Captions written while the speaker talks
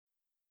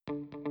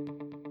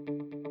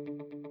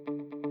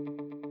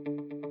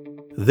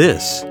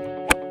This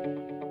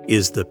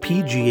is the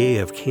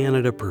PGA of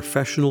Canada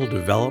Professional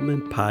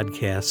Development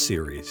Podcast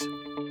Series.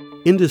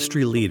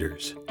 Industry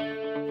leaders,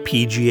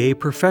 PGA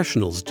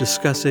professionals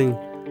discussing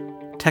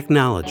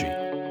technology,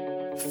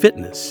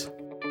 fitness,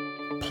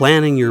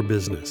 planning your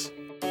business,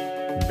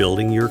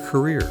 building your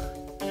career.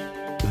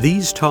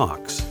 These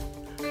talks,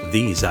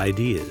 these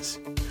ideas,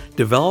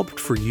 developed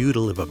for you to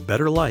live a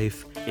better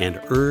life and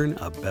earn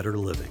a better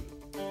living.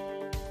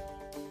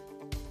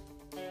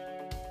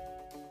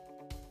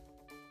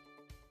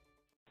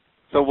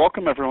 So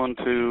welcome everyone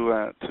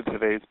to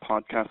today's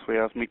podcast. We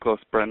have Miklos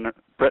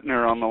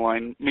Bretner on the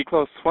line.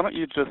 Miklos, why don't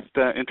you just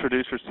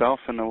introduce yourself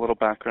and a little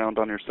background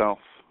on yourself?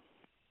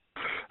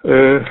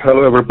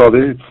 Hello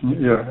everybody,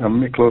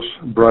 I'm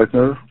Miklos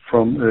Bretner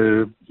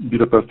from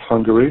Budapest,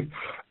 Hungary,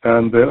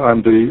 and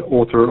I'm the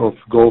author of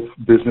Golf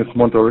Business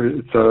Monitor.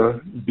 It's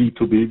a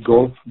B2B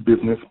golf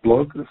business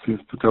blog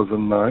since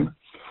 2009,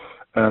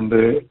 and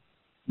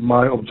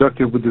my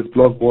objective with this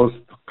blog was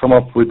to come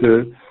up with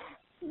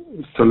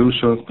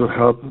solutions to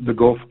help the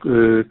golf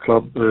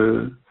club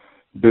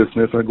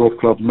business and golf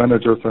club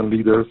managers and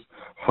leaders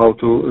how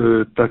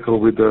to tackle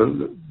with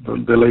the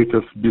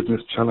latest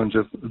business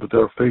challenges that they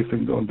are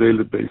facing on a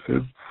daily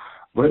basis.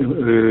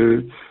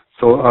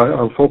 So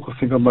I'm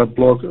focusing on my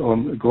blog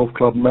on golf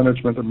club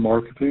management and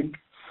marketing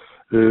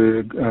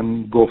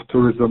and golf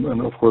tourism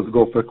and of course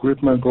golf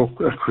equipment. Golf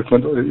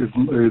equipment is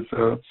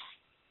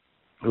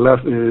less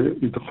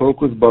is the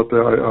focus, but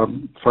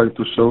I'm trying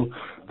to show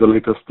the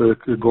latest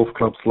golf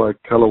clubs like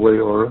Callaway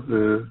or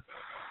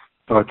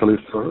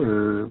Titleist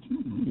or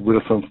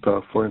Wilson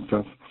stuff, for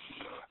instance.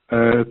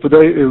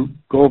 Today,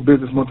 Golf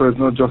Business Monitor is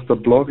not just a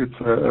blog;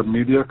 it's a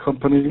media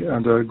company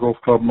and a golf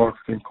club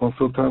marketing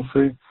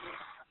consultancy.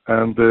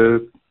 And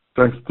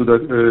thanks to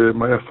that,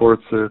 my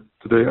efforts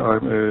today,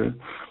 I'm an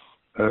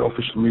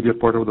official media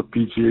partner of the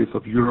PGAs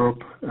of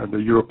Europe and the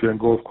European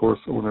Golf Course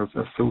Owners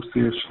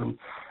Association.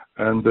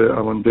 And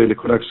I'm in daily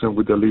connection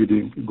with the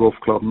leading golf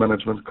club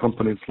management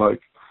companies like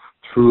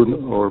Troon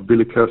or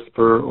Billy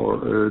Casper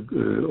or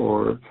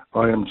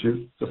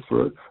IMG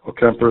or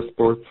Camper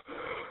Sports.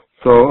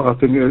 So I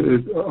think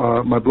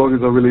my blog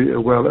is really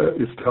well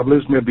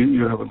established. Maybe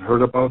you haven't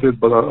heard about it,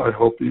 but I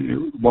hope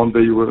one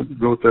day you will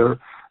go there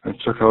and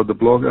check out the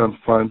blog and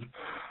find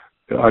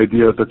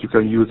ideas that you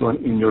can use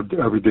in your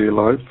everyday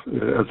life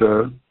as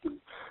a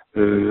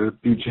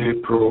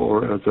PGA pro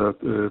or as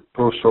a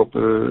pro shop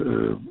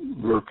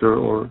worker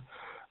or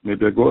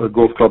maybe a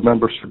golf club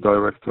membership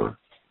director.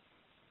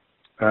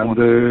 And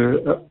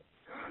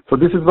so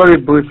this is very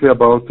briefly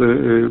about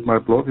my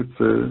blog. It's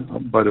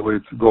by the way,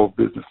 it's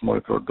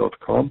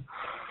golfbusinessmonitor.com,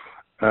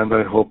 and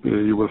I hope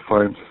you will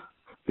find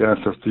the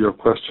answers to your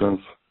questions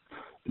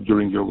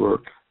during your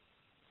work.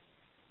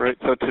 Right.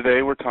 So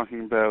today we're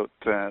talking about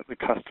the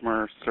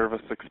customer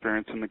service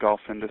experience in the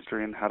golf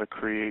industry and how to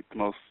create the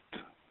most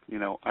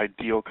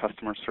ideal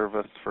customer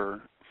service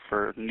for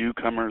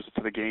newcomers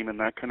to the game and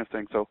that kind of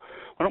thing. So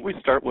why don't we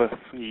start with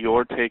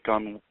your take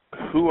on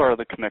who are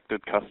the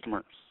connected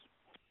customers?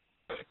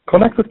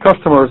 Connected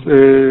customers,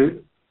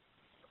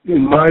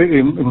 in my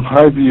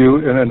view,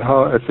 and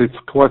how it's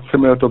quite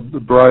similar to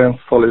Brian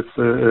Solis'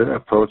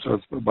 approach,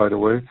 by the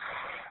way.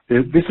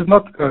 This is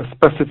not a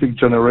specific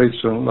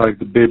generation like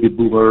the baby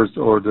boomers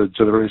or the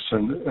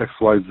generation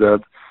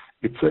XYZ.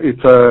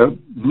 It's a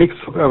mix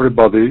of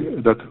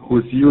everybody who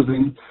is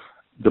using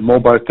the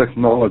mobile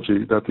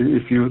technology. That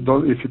if you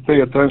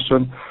pay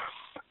attention,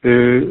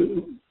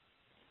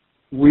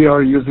 we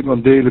are using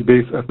on daily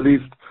basis at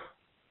least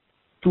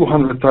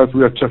 200 times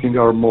we are checking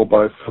our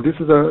mobile. So this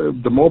is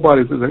the mobile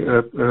is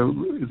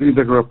an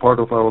integral part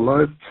of our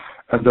life,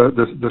 and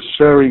the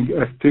sharing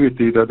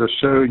activity, the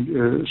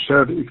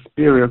shared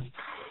experience,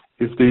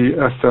 is the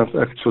essence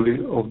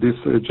actually of this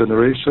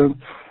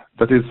generation.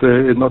 That is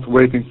not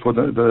waiting for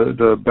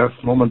the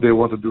best moment. They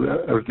want to do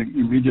everything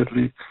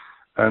immediately,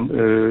 and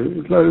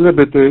it's a little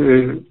bit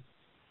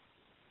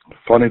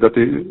funny that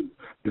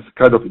this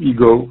kind of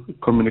ego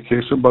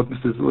communication. But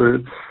this is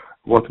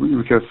what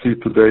we can see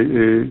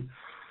today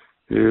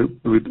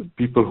with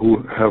people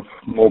who have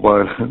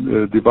mobile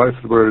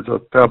devices, whether it's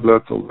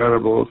tablets or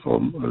wearables or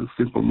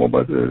simple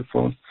mobile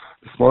phones,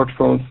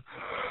 smartphones.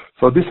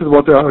 So this is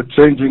what they are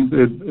changing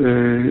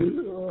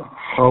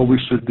how we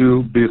should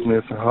do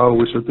business, how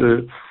we should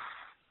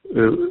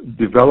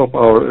develop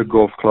our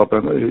golf club.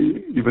 And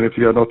even if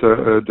you are not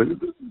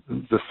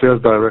the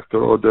sales director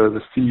or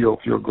the CEO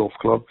of your golf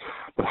club,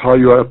 but how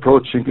you are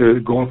approaching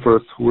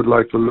golfers who would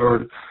like to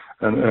learn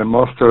and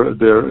master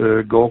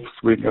their golf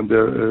swing and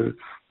their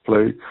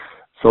play.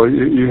 So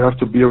you have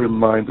to bear in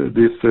mind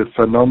this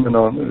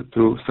phenomenon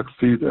to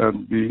succeed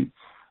and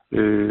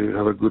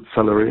have a good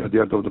salary at the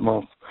end of the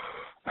month.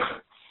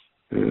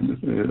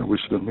 We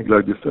shouldn't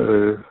neglect this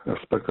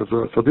aspect as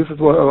well. So this is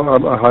what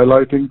I'm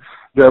highlighting.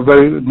 There are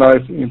very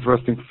nice,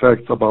 interesting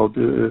facts about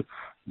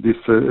this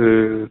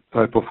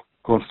type of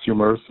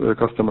customers.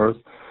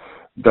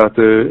 That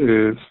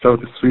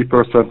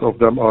 73% of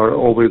them are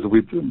always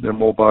with their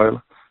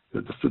mobile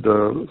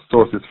the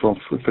sources from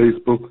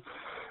Facebook.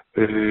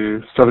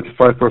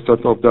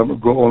 75% of them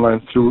go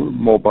online through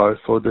mobile.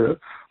 So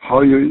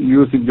how you're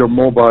using your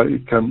mobile,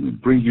 it can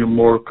bring you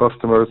more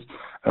customers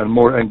and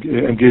more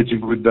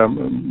engaging with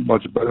them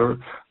much better.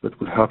 That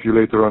will help you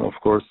later on, of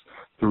course,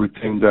 to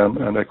retain them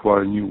and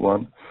acquire a new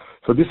one.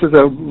 So this is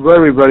a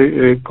very,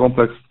 very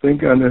complex thing,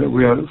 and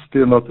we are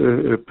still not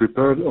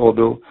prepared,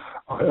 although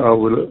I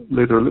will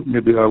later,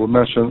 maybe I will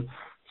mention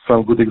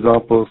some good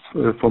examples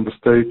from the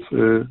States,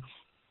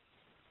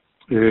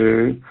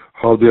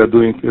 how they are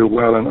doing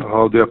well and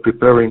how they are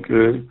preparing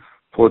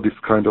for this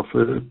kind of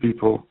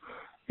people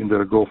in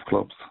their golf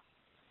clubs.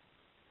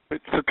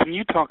 So can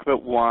you talk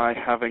about why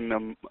having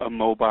a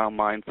mobile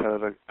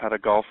mindset at a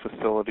golf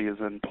facility is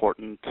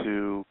important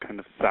to kind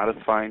of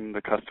satisfying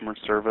the customer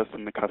service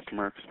and the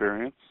customer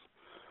experience?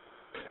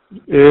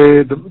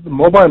 The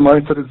mobile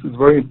mindset is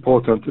very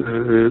important,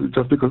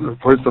 just because,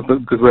 for instance,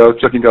 because we are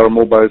checking our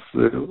mobiles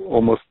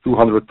almost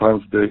 200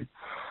 times a day.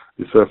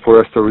 It's a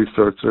Forrester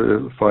research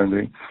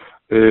finding.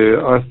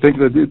 I think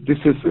that this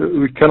is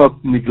we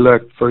cannot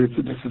neglect. So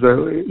this is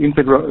an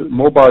integral.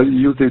 Mobile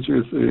usage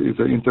is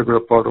an integral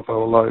part of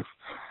our life,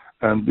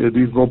 and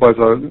these mobiles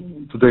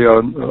today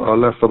are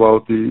less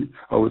about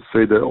I would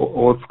say the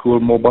old school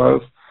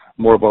mobiles,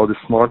 more about the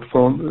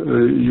smartphone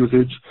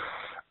usage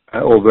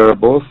or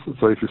wearables.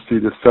 So if you see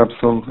the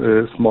Samsung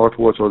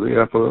smartwatch or the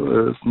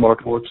Apple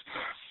smartwatch,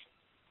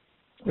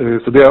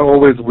 so they are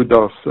always with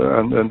us,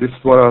 and this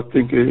is what I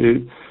think.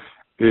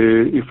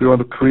 If we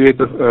want to create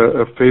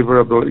a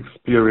favorable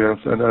experience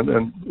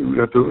and we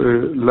have to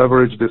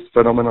leverage this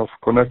phenomenon of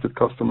connected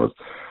customers.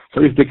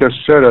 So if they can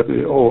share that,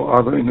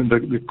 I'm in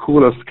the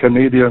coolest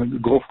Canadian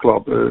golf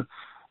club,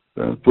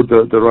 put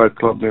the right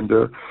club name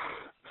there.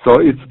 So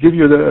it's give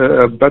you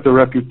a better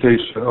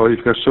reputation, or you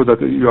can show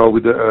that you are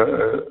with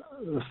a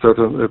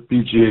certain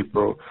PGA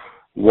pro.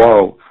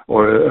 Wow,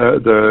 or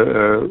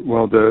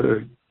one of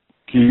the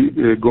key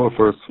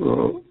golfers,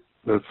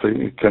 let's say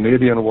a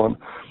Canadian one.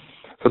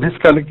 So this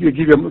can give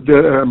you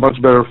a much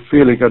better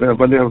feeling, and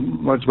when they have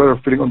much better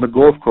feeling on the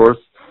golf course,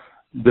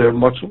 they're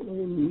much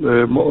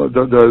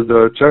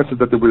the chances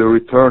that they will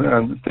return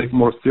and take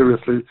more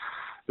seriously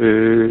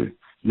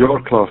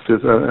your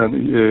classes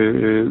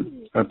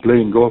and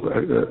playing golf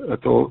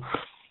at all.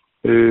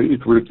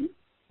 It will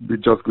be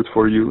just good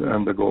for you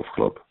and the golf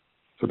club.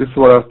 So this is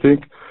what I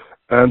think.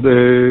 And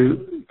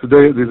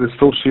today, the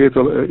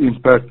societal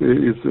impact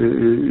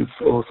is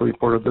also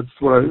important. That's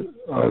what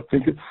I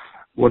think.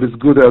 What is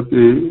good at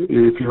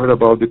if you heard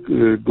about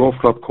the golf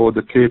club called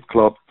the Cape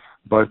Club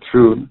by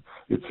Troon,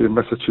 it's in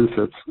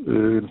Massachusetts,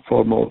 in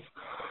Falmouth,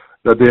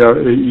 that they are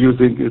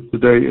using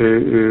today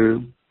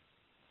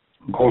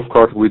a golf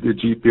cart with the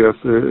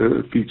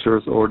GPS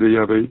features, or they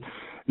have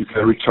you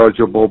can recharge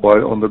your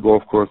mobile on the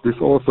golf course. This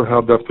also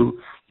helps them to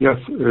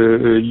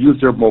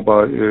use your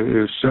mobile,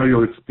 share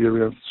your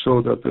experience,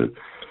 show that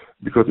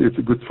because it's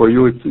good for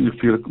you, you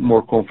feel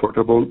more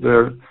comfortable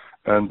there.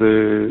 And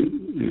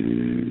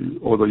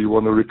although you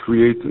want to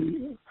recreate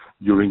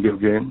during your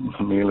game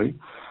mainly,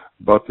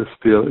 but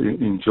still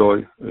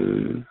enjoy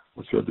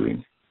what you're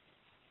doing.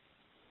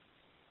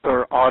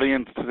 Our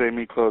audience today,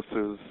 Miklos,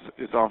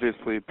 is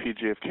obviously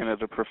PGA of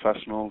Canada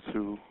professionals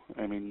who,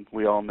 I mean,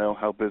 we all know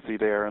how busy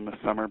they are in the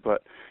summer,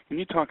 but can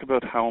you talk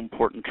about how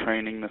important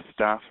training the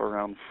staff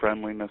around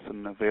friendliness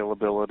and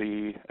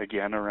availability,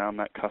 again, around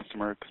that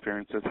customer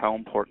experience is, how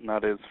important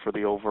that is for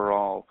the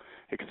overall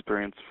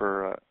experience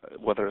for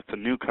whether it's a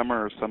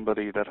newcomer or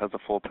somebody that has a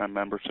full-time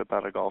membership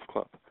at a golf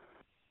club?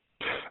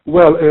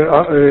 Well,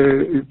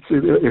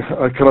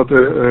 I cannot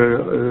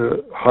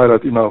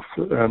highlight enough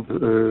and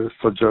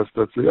suggest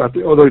that,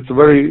 although it's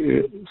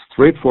very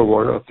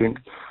straightforward, I think,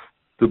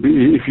 to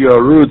be, if you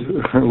are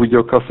rude with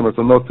your customers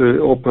or not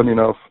open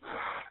enough,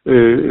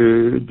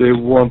 they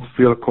won't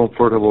feel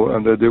comfortable,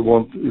 and they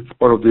won't, it's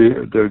part of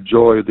their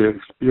joy, their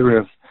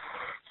experience.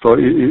 So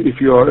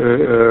if you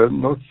are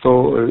not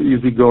so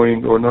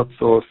easygoing or not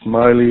so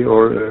smiley,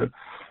 or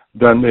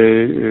then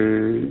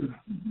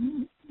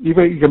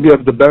even you can be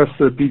at the best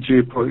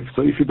PGA pro.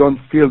 So if you don't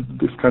feel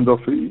this kind of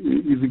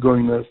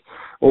easygoingness,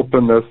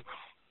 openness,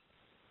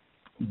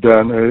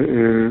 then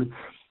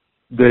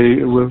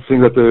they will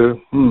think that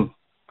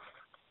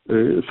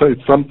so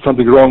it's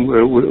something wrong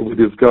with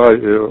this guy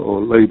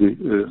or lady.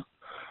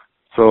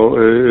 So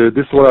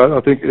this is what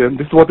I think, and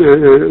this is what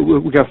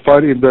we can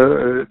find in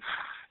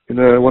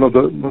one of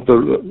the, not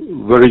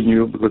the very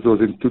new, because it was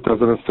in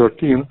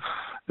 2013.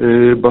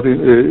 But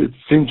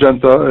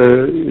Syngenta,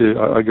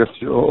 I guess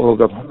all of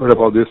them heard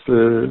about this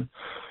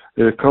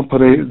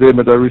company. They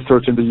made a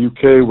research in the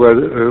UK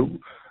where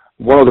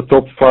one of the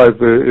top 5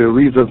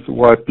 reasons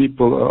why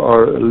people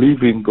are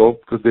leaving golf,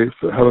 because they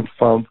haven't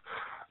found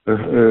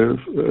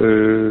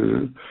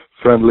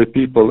friendly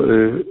people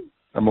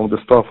among the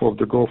staff of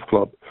the golf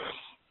club.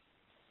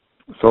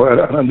 So,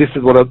 and this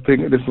is what I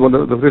think. This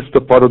is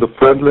the part of the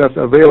friendliness,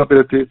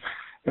 availability.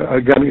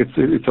 Again,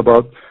 it's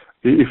about,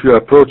 if you're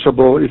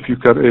approachable, if you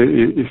can,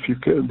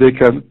 they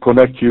can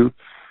connect you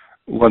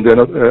when they're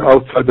not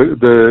outside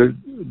the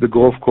the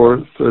golf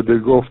course, the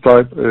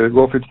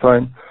golfing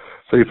time.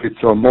 So if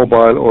it's on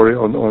mobile or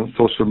on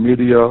social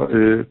media,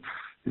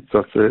 it's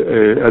just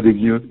adding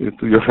you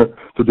to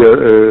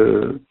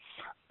their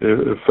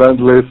friend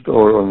list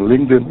or on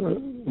LinkedIn,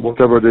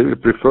 whatever they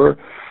prefer.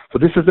 So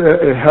this is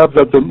help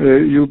that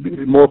you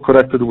be more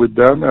connected with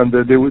them, and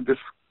this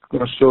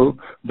going to show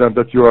them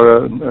that you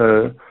are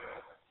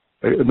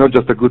not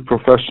just a good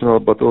professional,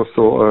 but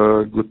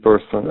also a good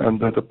person, and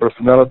that the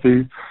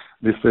personality,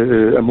 these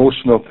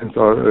emotional things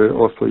are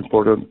also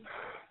important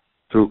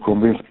to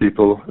convince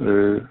people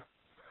to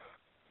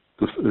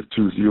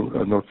choose you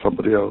and not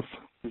somebody else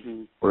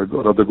or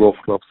another golf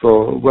club.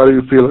 So where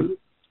you feel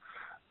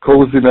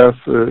coziness,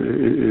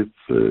 it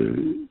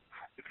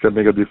can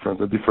make a difference,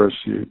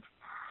 differentiate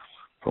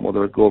from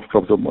other golf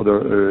clubs or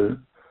other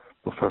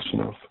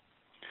professionals.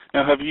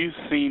 Now, have you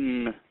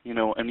seen,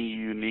 any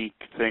unique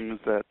things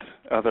that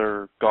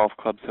other golf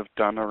clubs have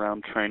done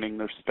around training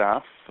their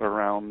staff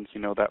around,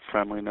 that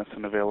friendliness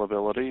and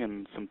availability,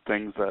 and some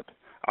things that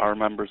our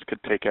members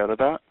could take out of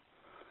that?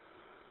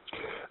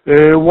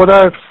 What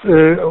I've,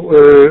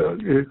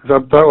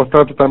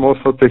 time to time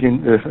also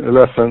taking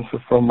lessons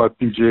from my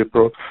PGA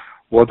Pro.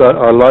 What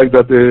I like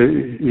that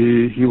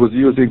he was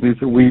using this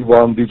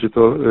V1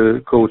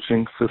 digital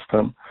coaching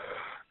system.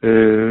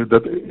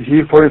 That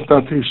he, for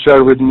instance, he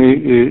shared with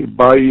me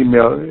by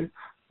email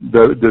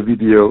the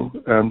video,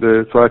 and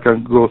so I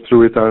can go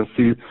through it and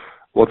see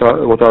what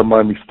are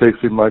my mistakes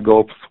in my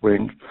golf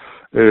swing.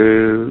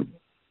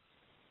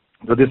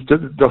 That is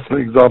just an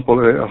example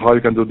how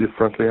you can do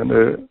differently, and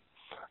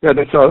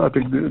I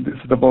think this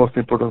is the most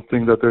important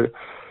thing. That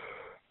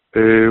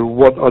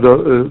what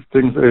other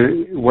things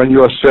when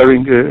you are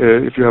sharing,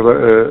 if you have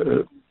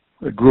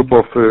a group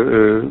of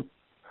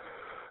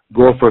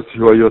golfers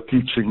who you're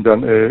teaching,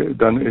 then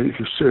if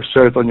you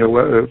share it on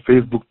your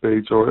Facebook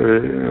page or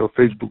your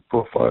Facebook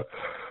profile,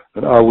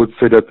 then I would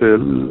say that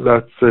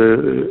let's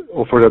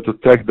offer them to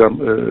tag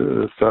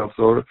themselves,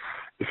 or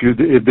if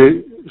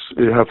they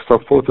have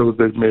some photos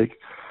they make,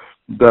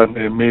 then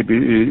maybe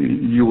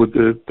you would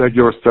tag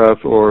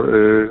yourself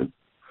or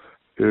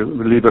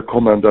leave a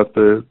comment that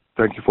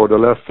thank you for the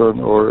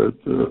lesson or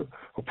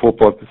for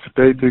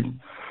participating.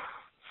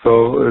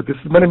 So this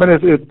is many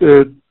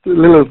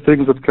little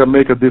things that can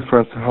make a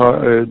difference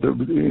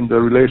in the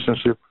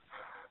relationship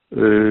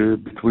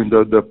between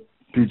the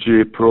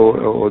PGA Pro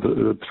or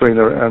the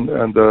trainer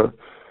and the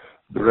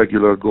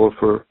regular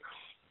golfer.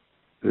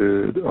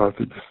 I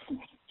think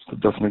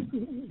just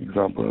an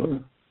example,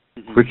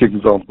 quick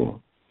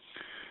example.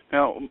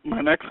 Now,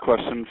 my next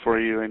question for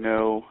you, I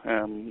know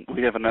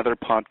we have another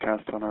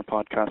podcast on our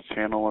podcast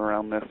channel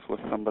around this with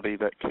somebody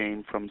that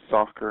came from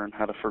soccer and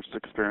had a first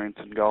experience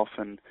in golf,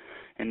 and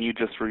you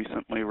just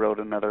recently wrote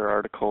another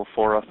article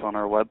for us on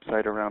our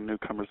website around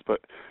newcomers.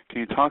 But can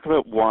you talk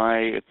about why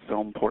it's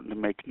so important to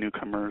make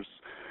newcomers,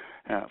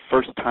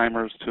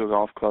 first-timers to a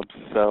golf club,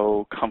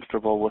 so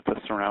comfortable with the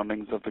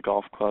surroundings of the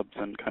golf clubs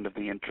and kind of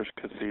the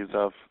intricacies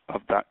of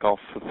that golf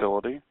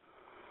facility?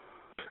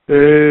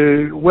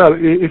 Well,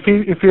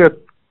 if you are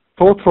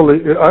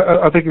totally,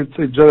 I think it's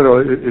in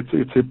general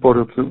it's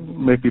important to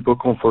make people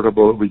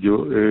comfortable with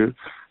you.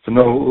 To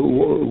know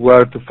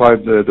where to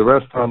find the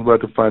restaurant, where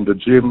to find the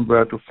gym,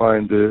 where to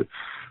find the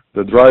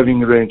driving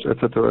range,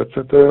 etc.,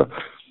 etc.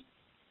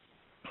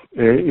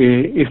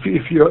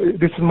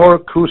 This is more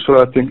crucial,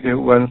 I think,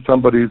 when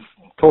somebody is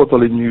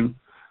totally new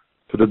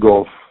to the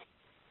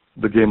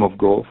game of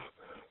golf.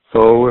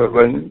 So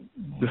when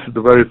this is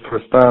the very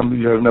first time,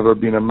 you have never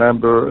been a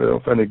member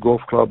of any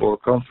golf club or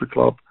country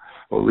club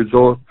or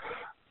resort.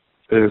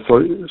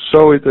 So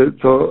show it.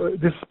 So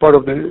this is part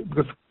of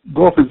because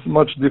golf is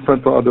much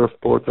different from other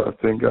sports, I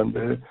think, and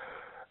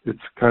it's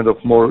kind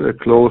of more a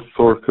closed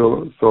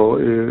circle. So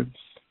if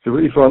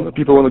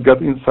people want to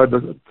get inside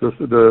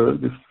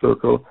this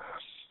circle,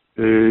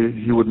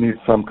 he would need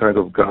some kind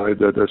of guide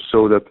that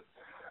show that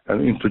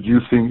and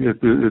introducing it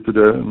to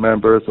the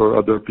members or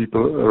other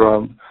people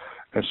around,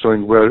 and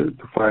showing where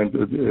to find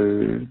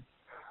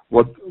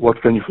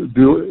what can you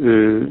do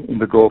in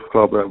the golf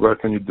club and where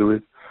can you do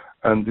it.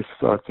 And this,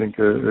 I think,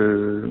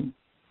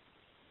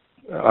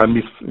 I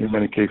miss in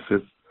many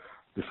cases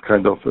this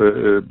kind of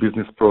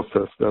business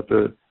process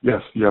that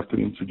yes, you have to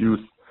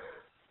introduce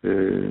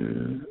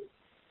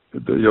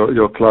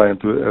your client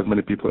to as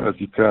many people as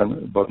you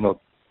can, but not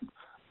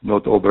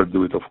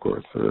overdo it, of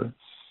course.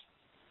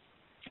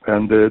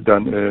 And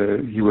then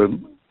he will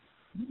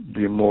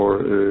be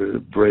more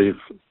brave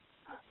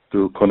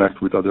to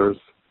connect with others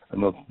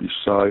and not be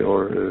shy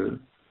or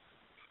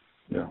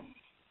yeah.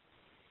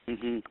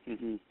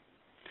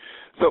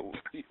 So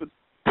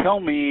tell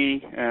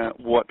me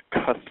what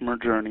customer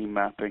journey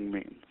mapping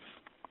means.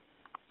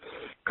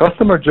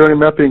 Customer journey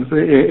mapping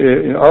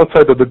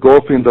outside of the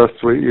golf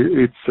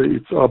industry,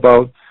 it's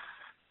about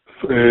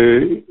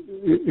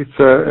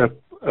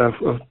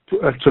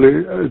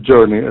actually a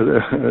journey,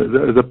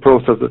 the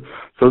process.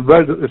 So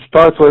it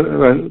starts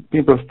when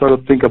people start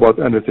to think about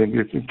anything.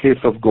 In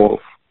case of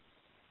golf,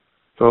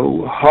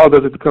 so where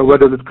does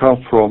it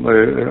come from?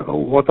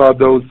 What are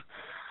those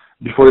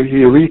before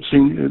he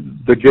reaching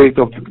the gate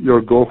of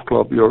your golf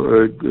club,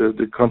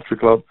 the country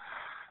club,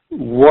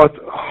 what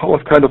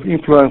kind of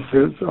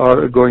influences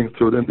are going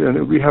through,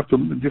 and we have to.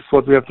 This is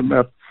what we have to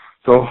map.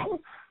 So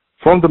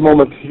from the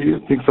moment he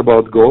thinks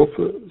about golf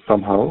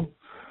somehow,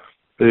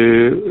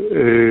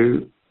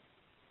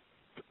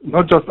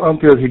 not just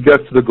until he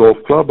gets to the golf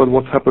club, but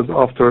what happens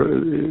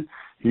after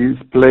he's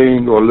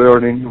playing or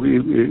learning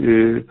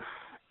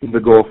in the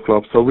golf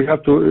club. So we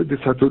have to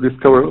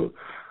discover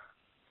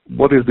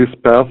what is this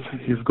path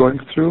he's going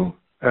through,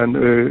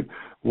 and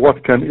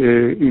what can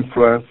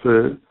influence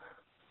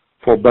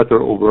for better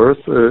or worse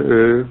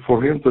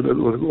for him. So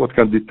what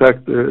can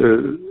detect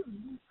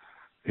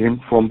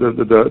him from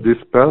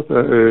this path.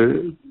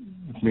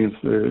 It means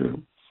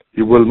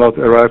he will not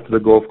arrive to the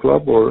golf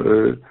club,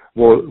 or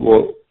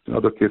in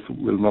other case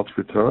will not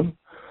return.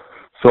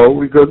 So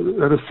we got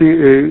to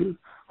see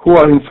who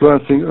are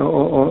influencing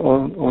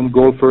on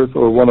golfers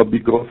or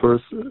wannabe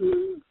golfers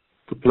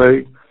to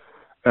play,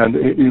 and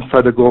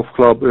inside the golf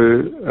club,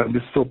 and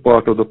this is all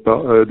part of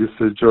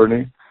this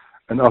journey.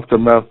 And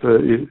aftermath,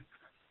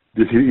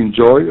 did he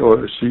enjoy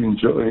or she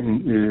enjoy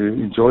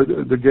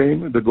the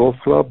game, the golf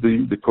club,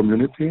 the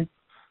community,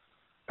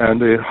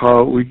 and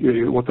how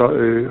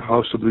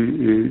should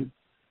we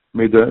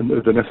make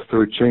the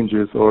necessary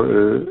changes or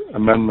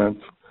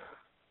amendments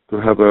to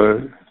have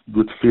a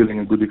good feeling,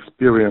 a good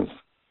experience.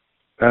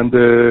 And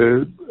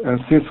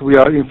since we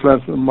are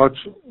influenced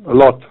a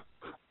lot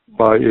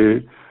by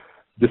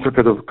different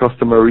kind of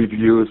customer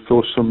reviews,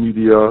 social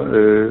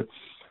media,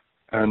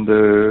 and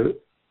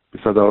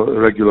besides our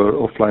regular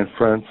offline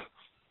friends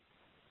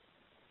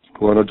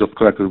who are not just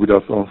connected with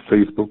us on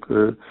Facebook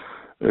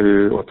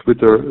or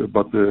Twitter,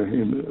 but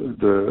in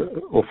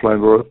the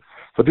offline world.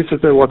 So this is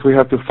what we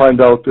have to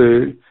find out: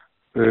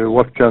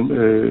 what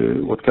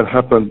can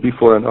happen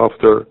before and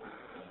after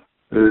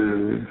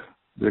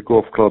the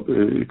golf club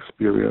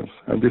experience.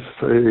 And this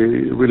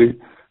is really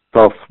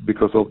tough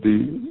because of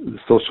the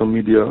social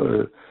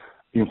media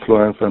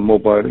influence and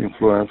mobile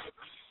influence.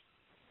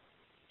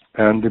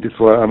 And this is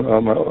why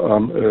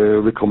I'm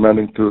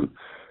recommending to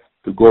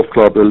golf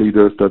club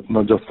leaders that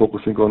not just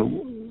focusing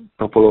on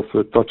a couple of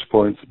touch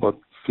points, but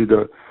see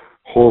the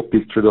whole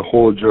picture, the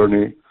whole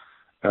journey,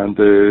 and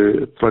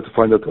try to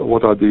find out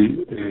what are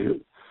the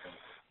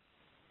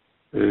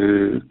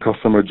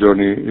customer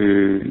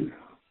journey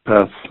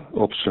path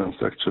options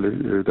actually.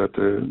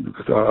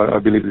 Because I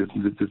believe that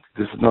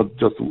this is not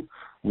just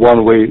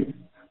one way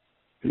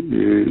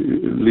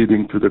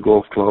leading to the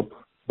golf club,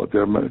 but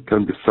there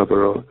can be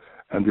several.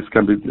 And this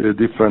can be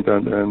different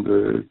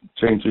and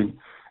changing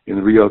in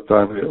real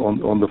time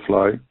on the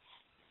fly.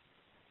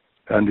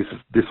 And this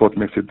is what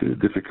makes it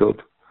difficult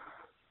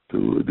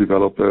to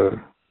develop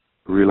a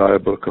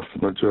reliable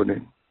customer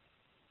journey.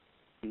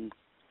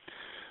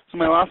 So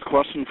my last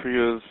question for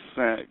you is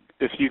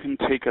if you can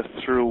take us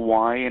through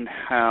why and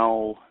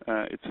how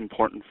it's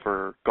important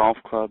for golf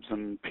clubs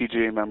and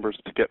PGA members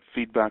to get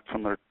feedback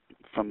from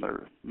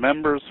their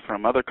members,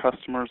 from other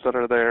customers that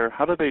are there.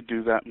 How do they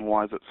do that, and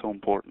why is it so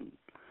important?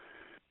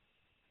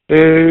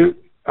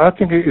 I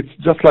think it's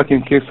just like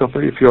in case of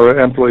if you're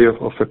an employee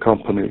of a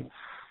company.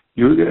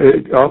 You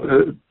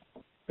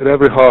at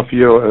every half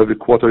year or every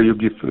quarter you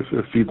give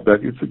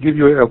feedback. It's to give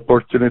you an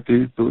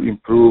opportunity to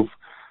improve.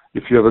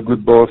 If you have a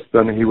good boss,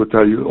 then he will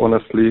tell you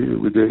honestly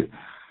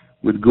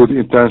with good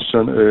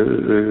intention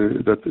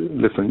that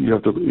listen, you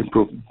have to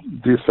improve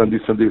this and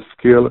this and this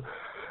skill.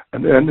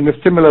 And in a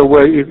similar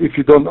way, if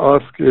you don't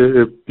ask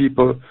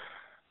people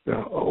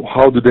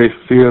how do they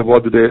feel,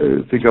 what do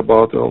they think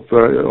about of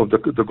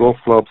the golf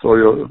clubs or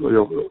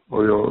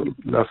your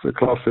lesson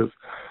classes,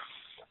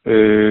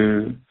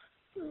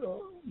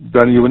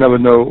 then you will never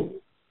know,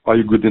 are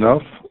you good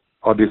enough?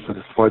 Are they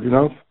satisfied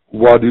enough?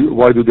 Why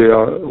do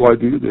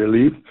they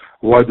leave?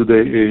 Why do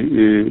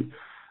they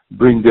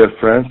bring their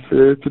friends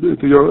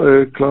to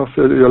your class,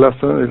 your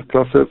lesson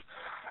classes?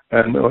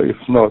 And if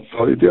not,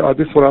 so this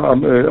is what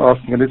I'm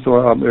asking, and this is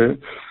what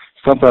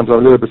sometimes I'm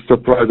a little bit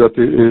surprised that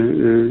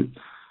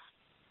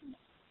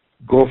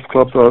golf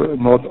clubs are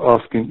not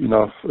asking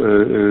enough,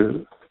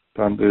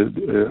 and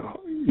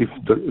if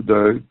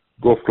the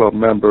golf club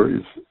member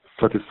is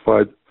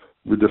satisfied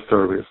with the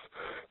service.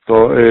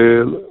 So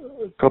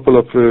a couple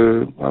of,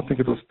 I think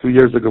it was 2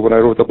 years ago when I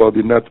wrote about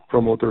the Net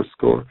Promoter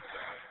Score,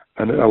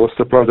 and I was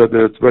surprised that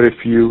there's very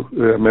few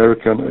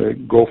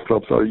American golf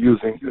clubs are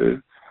using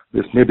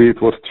this. Maybe it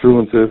was true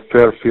in the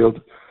Fairfield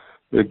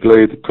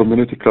Glade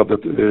Community Club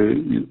that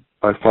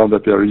I found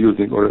that they are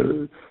using,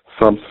 or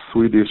some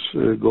Swedish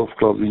golf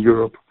clubs in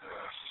Europe.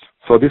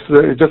 So this is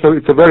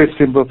it's a very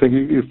simple thing.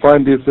 You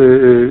find these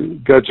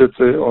gadgets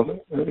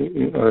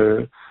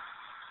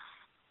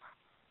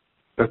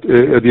at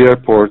the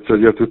airport. So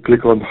you have to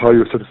click on how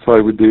you're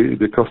satisfied with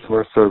the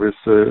customer service.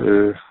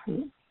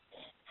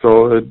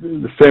 So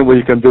the same way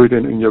you can do it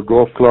in your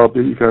golf club,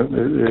 you can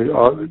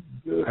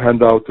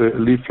hand out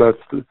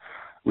leaflets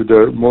with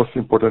the most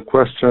important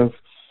questions.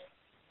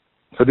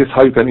 So this is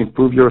how you can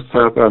improve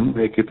yourself and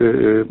make it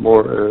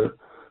more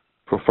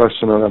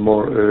professional and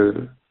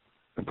more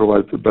and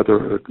provide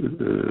better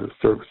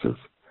services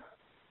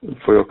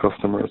for your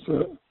customers,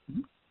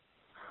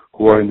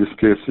 who are in this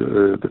case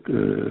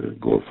the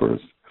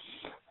golfers.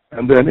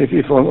 And then,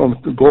 if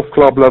on the golf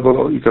club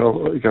level, you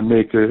can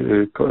make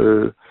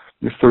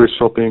mystery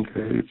shopping.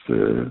 It's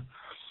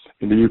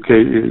in the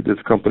UK. There's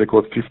a company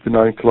called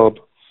 59 Club.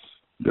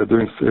 They're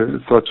doing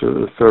such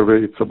a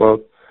survey. It's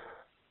about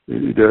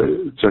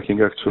they're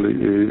checking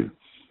actually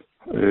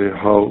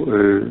how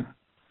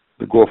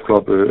the golf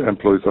club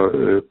employees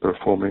are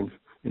performing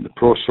in the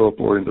pro shop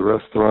or in the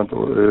restaurant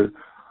or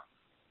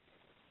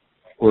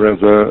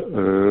as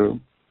a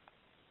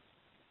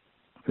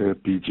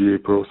PGA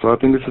pro. So I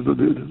think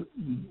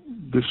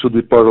this should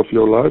be part of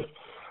your life,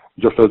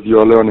 just as you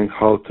are learning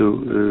how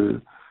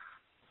to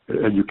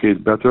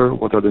educate better,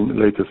 what are the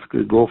latest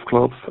golf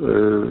clubs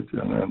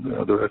and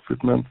other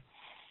equipment.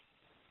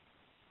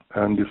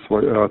 And this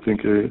way, I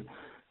think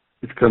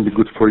it can be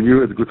good for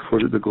you, it's good for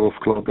the golf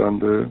club,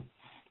 and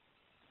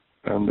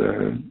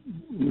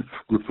it's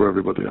good for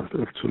everybody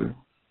actually.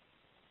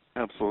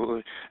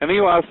 Absolutely.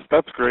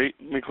 That's great,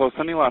 Miklos.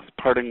 Any last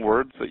parting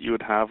words that you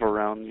would have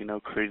around,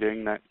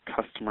 creating that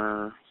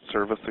customer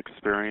service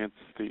experience,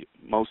 the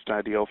most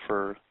ideal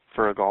for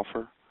a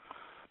golfer?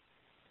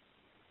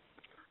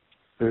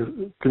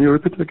 Can you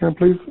repeat again,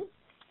 please?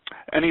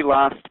 Any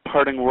last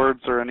parting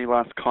words or any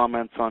last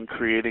comments on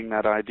creating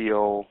that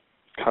ideal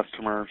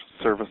customer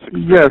service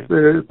experience?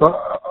 Yes,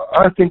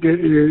 I think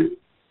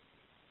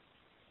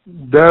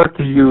dare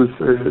to use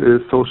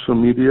social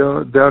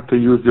media, dare to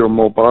use your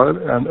mobile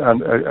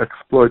and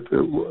exploit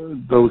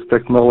those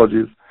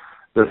technologies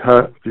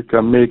that you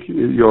can make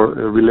your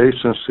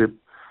relationship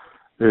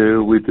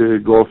with the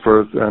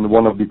golfers and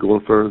wannabe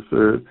golfers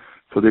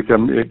so they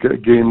can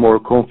gain more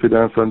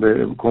confidence and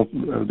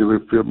they will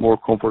feel more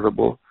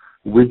comfortable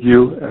with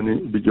you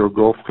and with your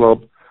golf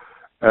club.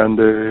 And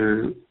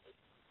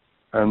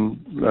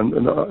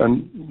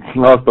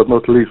last but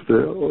not least,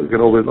 you can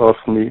always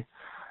ask me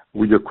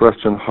with your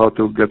question how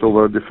to get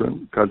over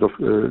different kinds of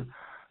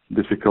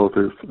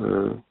difficulties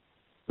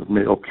that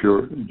may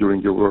occur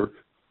during your work.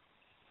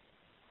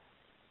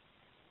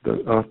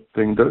 I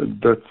think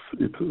that's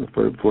it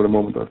for the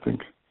moment, I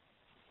think.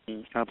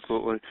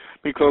 Absolutely.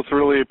 Miklos,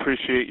 really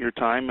appreciate your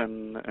time,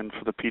 and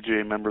for the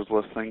PGA members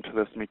listening to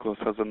this, Miklos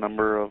has a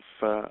number of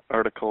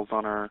articles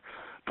on our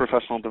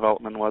professional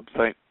development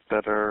website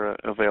that are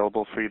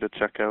available for you to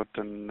check out,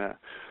 and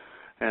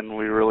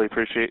we really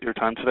appreciate your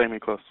time today,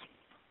 Miklos.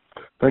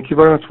 Thank you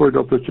very much for the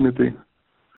opportunity.